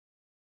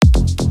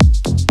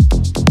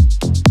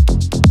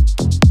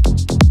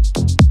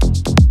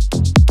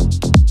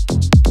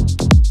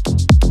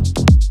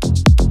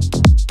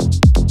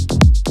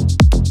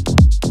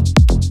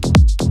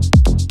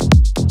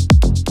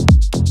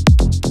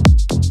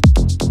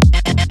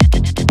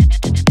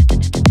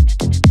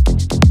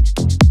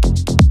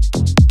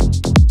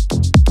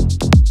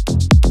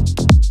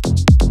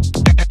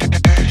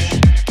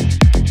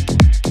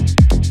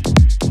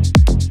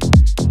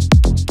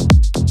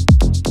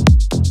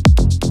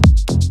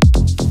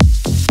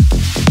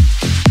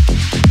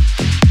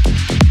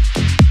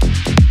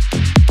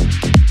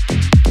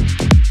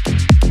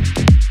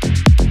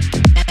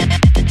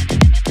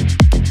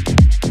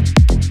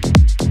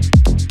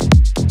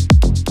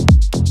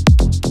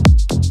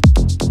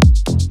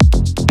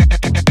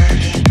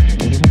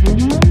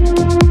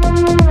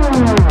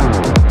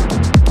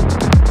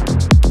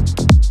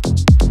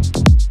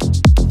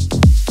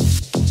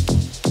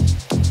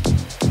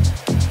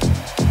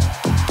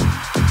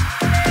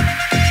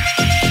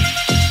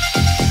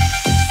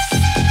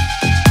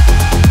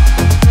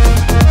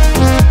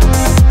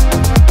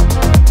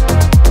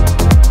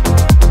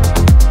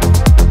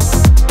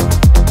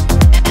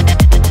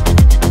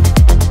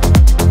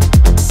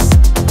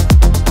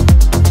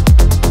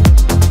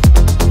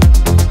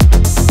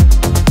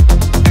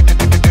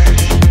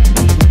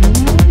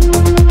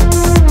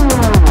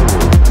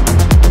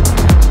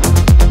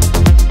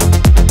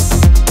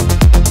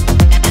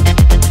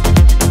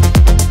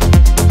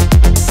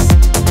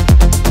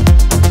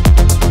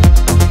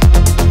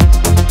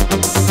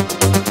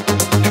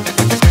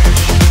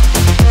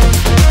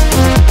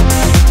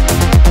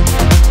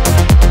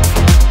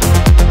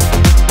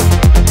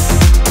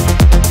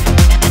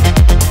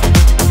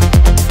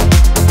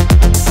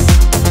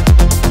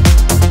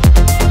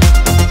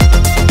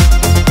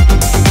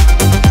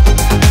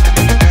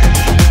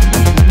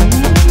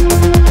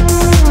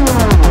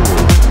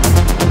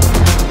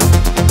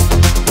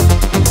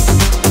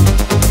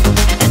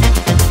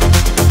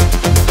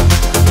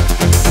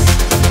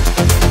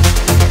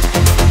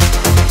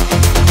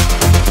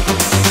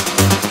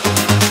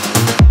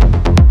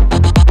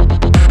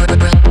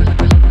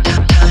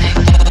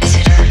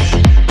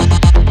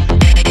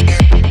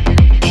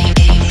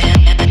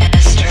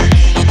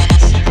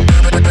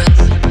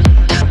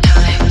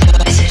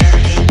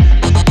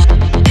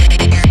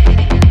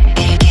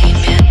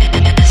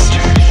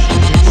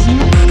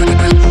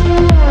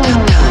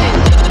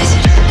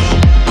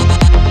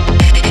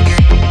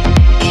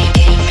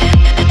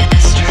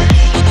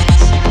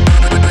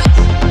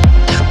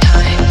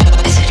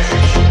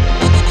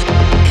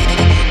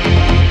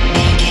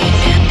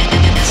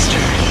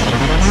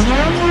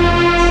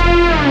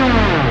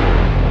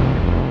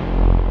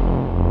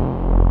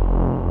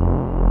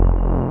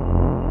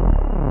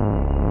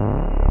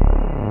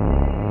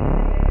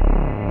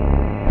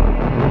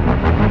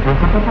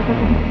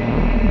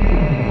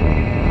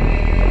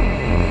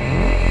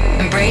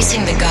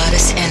Embracing the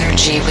goddess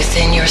energy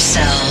within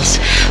yourselves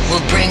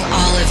will bring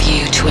all of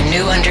you to a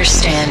new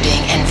understanding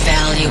and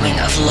valuing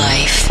of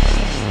life.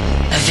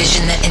 A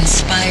vision that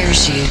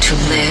inspires you to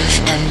live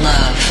and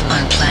love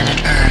on planet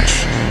Earth.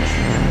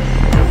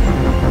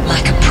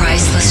 Like a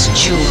priceless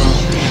jewel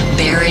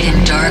buried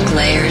in dark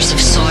layers of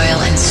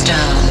soil and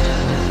stone,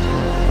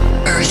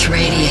 Earth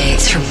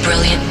radiates her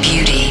brilliant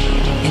beauty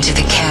into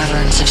the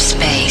caverns of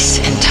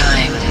space and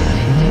time.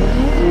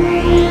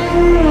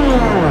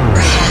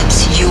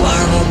 Perhaps you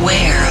are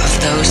aware of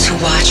those who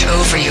watch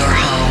over your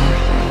home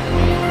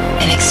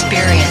and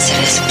experience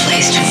it as a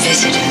place to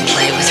visit and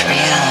play with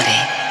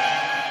reality.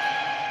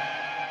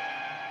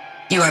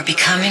 You are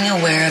becoming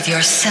aware of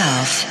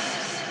yourself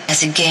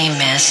as a game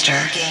master.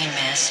 Game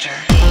master.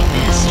 Game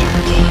master.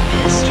 Game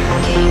master.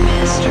 Game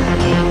master.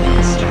 Game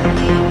master.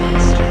 Game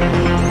master.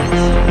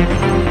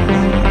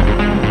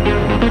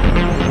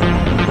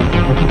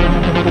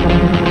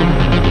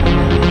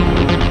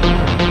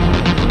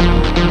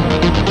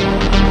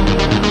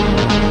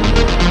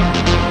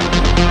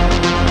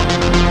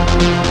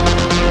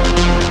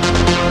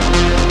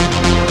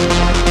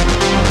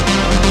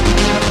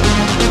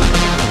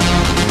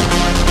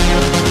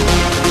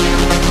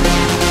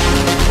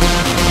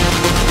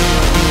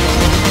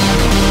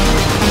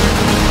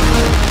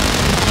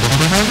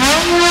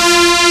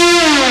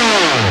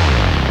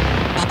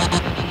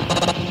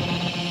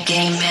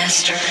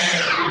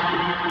 Gamemaster.